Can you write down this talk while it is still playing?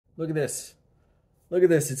Look at this. Look at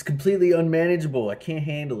this. It's completely unmanageable. I can't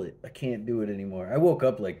handle it. I can't do it anymore. I woke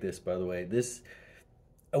up like this, by the way.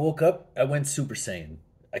 I woke up, I went Super Saiyan.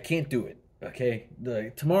 I can't do it. Okay?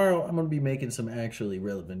 Tomorrow I'm going to be making some actually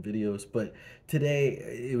relevant videos, but today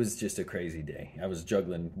it was just a crazy day. I was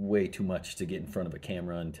juggling way too much to get in front of a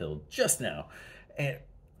camera until just now. And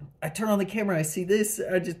I turn on the camera, I see this,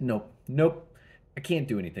 I just nope. I can't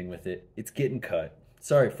do anything with it. It's getting cut.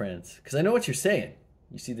 Sorry, friends, because I know what you're saying.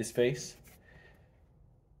 You see this face?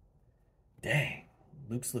 Dang,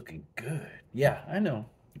 Luke's looking good. Yeah, I know.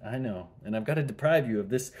 I know. And I've got to deprive you of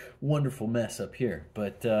this wonderful mess up here.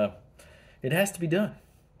 But it has to be done.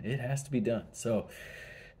 It has to be done. So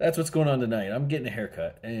that's what's going on tonight. I'm getting a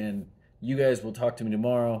haircut. And you guys will talk to me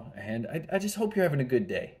tomorrow. And I just hope you're having a good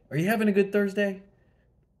day. Are you having a good Thursday?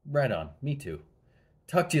 Right on. Me too.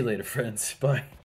 Talk to you later, friends. Bye.